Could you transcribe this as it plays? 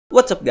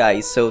What's up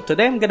guys, so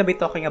today I'm gonna be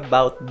talking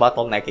about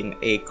bottlenecking,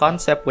 a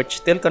concept which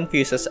still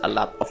confuses a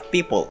lot of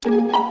people.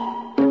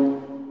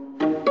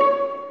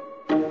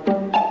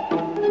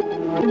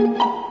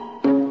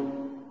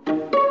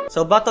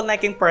 So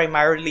bottlenecking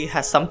primarily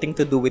has something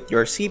to do with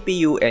your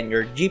CPU and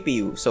your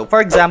GPU. So for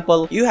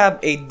example, you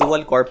have a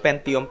dual-core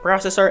Pentium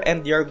processor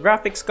and your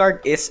graphics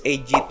card is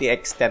a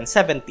GTX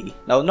 1070.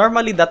 Now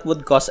normally that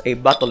would cause a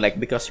bottleneck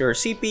because your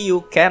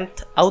CPU can't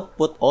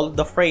output all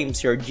the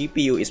frames your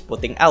GPU is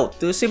putting out.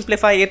 To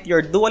simplify it,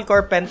 your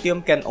dual-core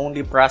Pentium can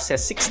only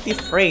process 60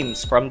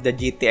 frames from the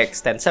GTX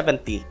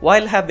 1070,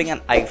 while having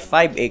an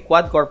i5, a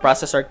quad-core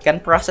processor, can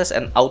process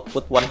and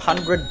output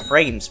 100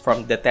 frames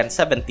from the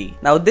 1070.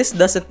 Now this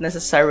doesn't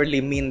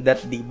necessarily mean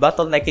that the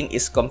bottlenecking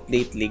is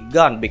completely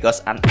gone because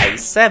an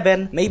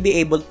i7 may be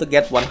able to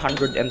get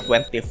 120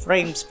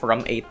 frames from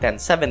a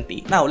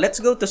 1070. Now let's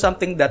go to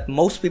something that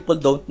most people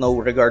don't know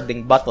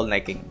regarding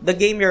bottlenecking: the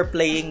game you're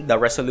playing, the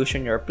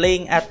resolution you're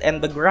playing at,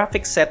 and the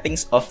graphics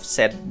settings of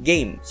said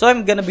game. So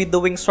I'm gonna be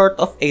doing sort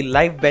of a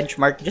live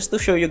benchmark just to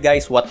show you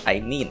guys what I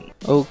mean.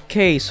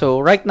 Okay,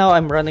 so right now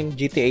I'm running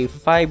GTA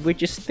 5,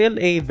 which is still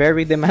a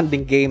very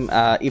demanding game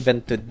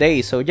even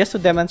today. So just to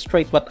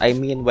demonstrate what I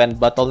mean when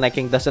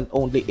bottlenecking doesn't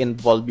only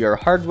involve your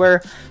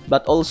hardware,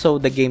 but also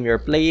the game you're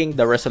playing,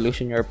 the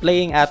resolution you're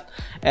playing at,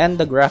 and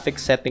the graphics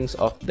settings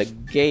of the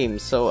game.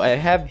 So I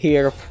have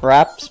here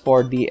fraps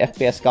for the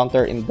FPS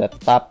counter in the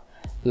top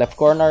left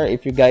corner.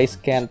 If you guys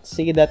can't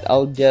see that,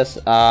 I'll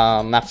just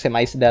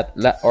maximize that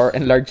or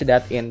enlarge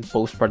that in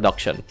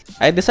post-production.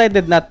 I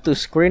decided not to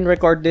screen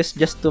record this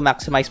just to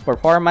maximize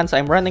performance.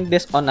 I'm running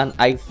this on an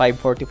i5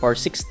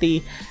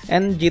 4460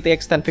 and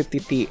GTX 1050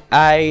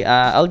 Ti.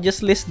 I'll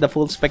just list the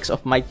full specs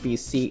of my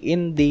PC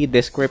in the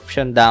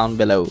description down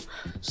below.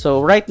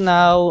 So right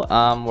now,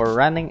 we're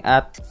running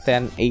at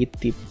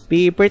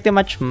 1080p, pretty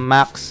much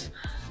max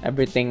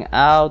everything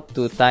out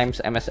 2 times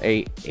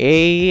MSAA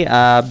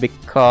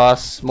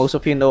because most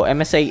of you know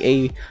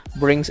MSAA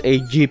brings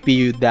a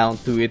GPU down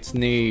to its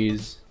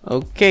knees.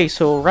 Okay,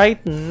 so right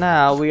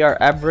now we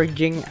are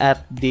averaging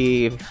at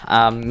the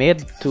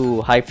mid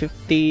to high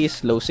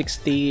 50s, low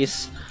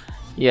 60s.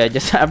 Yeah,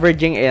 just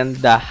averaging in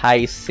the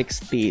high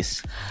 60s.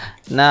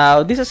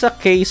 Now, this is a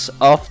case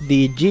of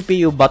the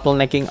GPU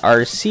bottlenecking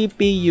our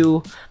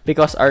CPU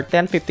because our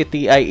 1050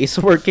 Ti is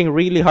working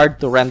really hard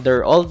to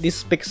render all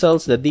these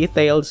pixels, the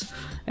details,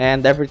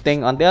 and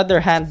everything. On the other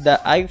hand, the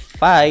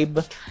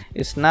i5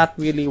 is not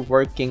really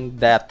working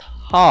that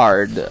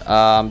hard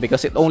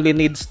because it only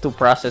needs to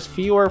process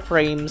fewer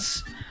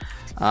frames.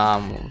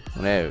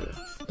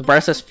 To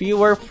process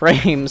fewer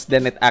frames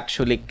than it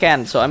actually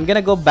can. So I'm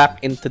gonna go back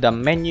into the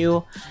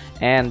menu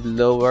and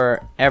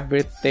lower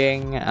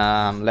everything.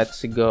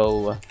 Let's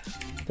go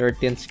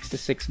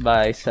 1366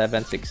 by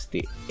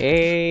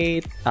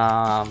 768.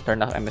 Turn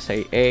off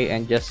MSAA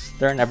and just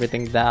turn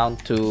everything down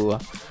to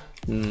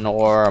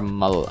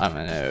normal.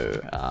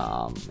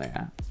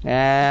 Yeah.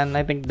 And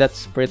I think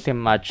that's pretty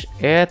much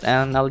it,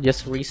 and I'll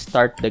just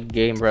restart the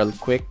game real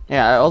quick.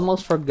 Yeah, I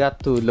almost forgot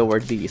to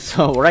lower these.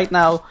 So right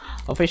now,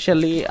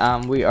 officially,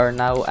 we are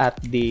now at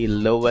the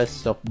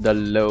lowest of the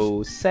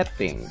low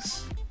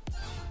settings.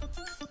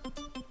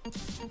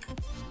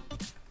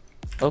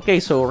 Okay,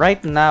 so right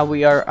now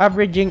we are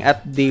averaging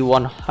at the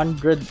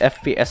 100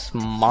 FPS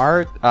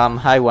mark,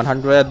 high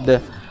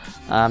 100,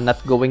 not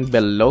going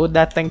below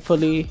that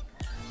thankfully.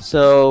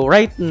 So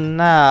right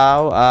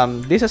now,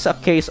 this is a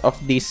case of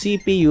the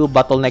CPU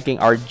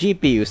bottlenecking our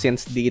GPU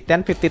since the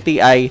 1050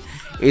 Ti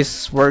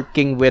is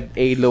working with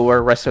a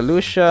lower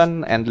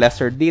resolution and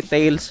lesser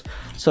details.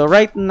 So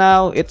right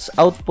now, it's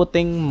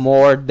outputting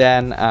more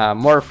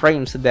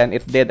frames than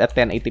it did at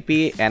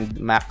 1080p and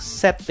max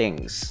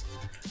settings.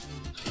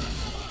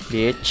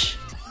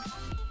 Bitch.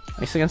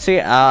 As you can see,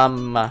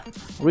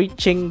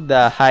 reaching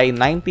the high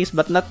 90s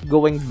but not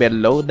going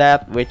below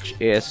that, which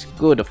is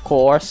good of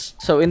course.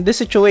 So in this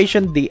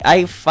situation, the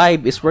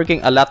i5 is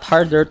working a lot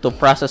harder to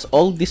process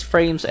all these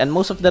frames, and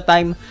most of the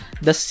time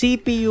the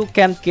CPU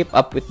can't keep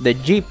up with the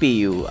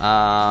GPU.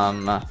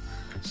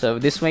 So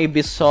this may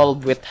be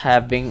solved with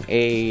having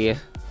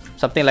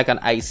something like an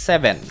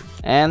i7,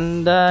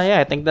 and yeah,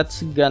 I think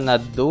that's gonna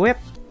do it.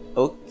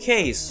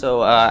 Okay,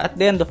 so at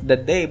the end of the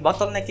day,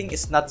 bottlenecking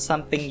is not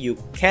something you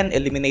can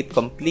eliminate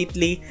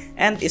completely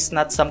and is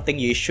not something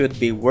you should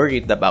be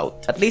worried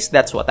about. At least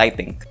that's what I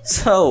think.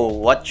 So,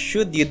 what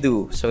should you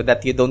do so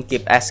that you don't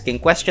keep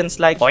asking questions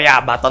like, "Oh yeah,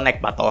 bottleneck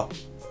ba to?"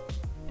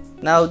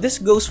 Now, this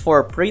goes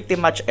for pretty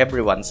much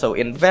everyone, so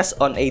invest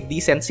on a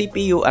decent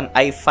CPU, an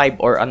i5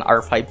 or an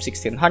R5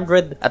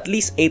 1600, at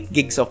least 8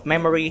 gigs of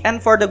memory, and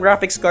for the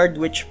graphics card,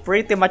 which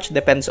pretty much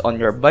depends on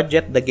your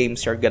budget, the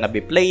games you're gonna be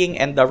playing,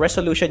 and the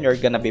resolution you're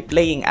gonna be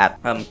playing at.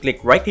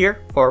 Click right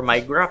here for my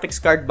graphics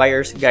card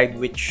buyer's guide,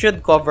 which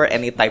should cover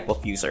any type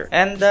of user.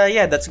 And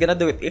yeah, that's gonna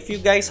do it. If you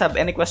guys have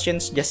any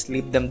questions, just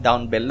leave them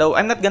down below.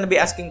 I'm not gonna be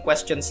asking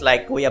questions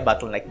like, "Kuya,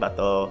 bottleneck ba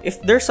to?"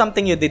 If there's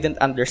something you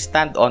didn't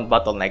understand on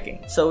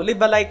bottlenecking. So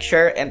leave a like,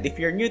 share, and if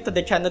you're new to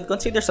the channel,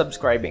 consider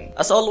subscribing.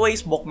 As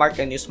always, bookmark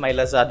and use my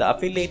Lazada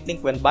affiliate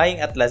link when buying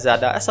at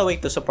Lazada as a way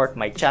to support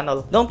my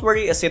channel. Don't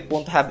worry, as it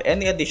won't have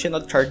any additional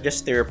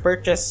charges to your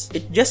purchase.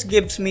 It just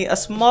gives me a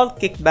small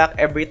kickback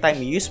every time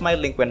you use my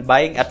link when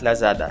buying at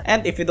Lazada.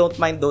 And if you don't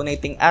mind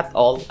donating at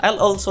all, I'll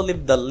also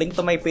leave the link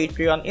to my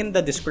Patreon in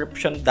the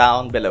description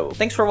down below.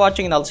 Thanks for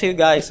watching, and I'll see you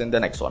guys in the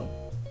next one.